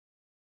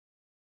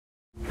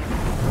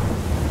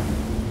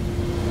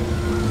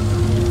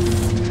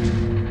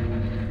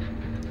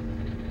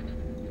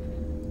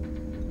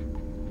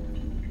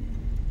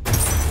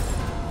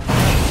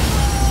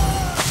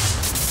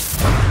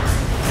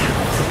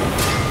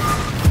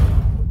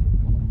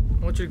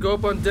you to go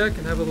up on deck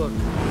and have a look.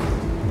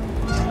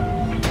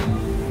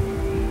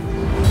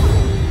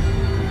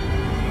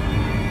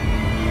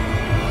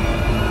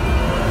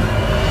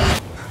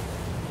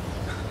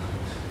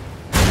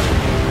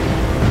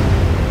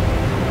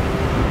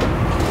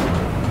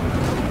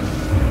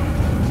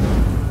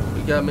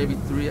 We got maybe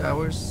 3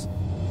 hours,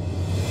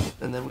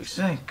 and then we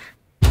sink.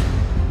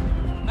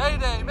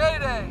 Mayday,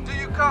 mayday! Do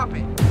you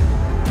copy?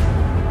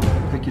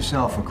 Pick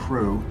yourself a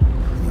crew,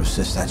 and you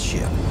assist that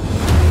ship.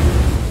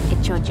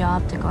 It's your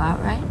job to go out,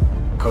 right?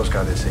 Coast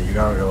Guard, they say you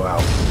gotta go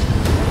out.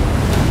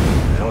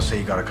 They don't say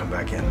you gotta come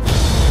back in.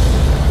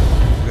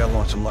 We gotta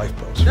launch some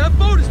lifeboats. That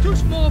boat is too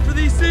small for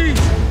these seas!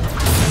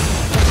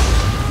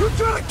 You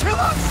trying to kill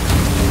us?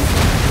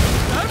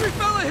 Every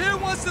fella here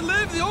wants to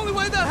live. The only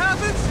way that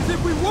happens is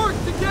if we work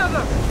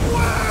together.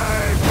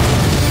 Wait!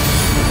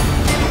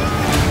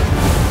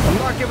 I'm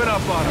not giving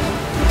up on him.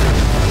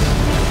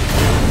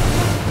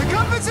 The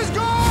compass is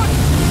gone!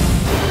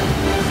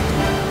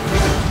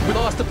 We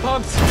lost the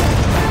pumps.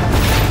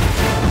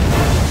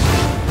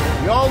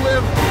 We all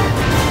live,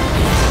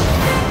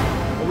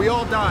 or we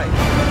all die.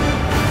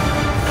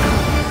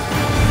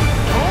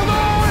 Hold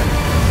on!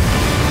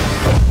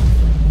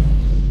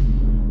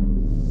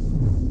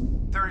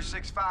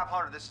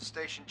 36-500, this is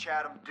Station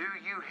Chatham. Do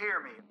you hear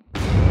me?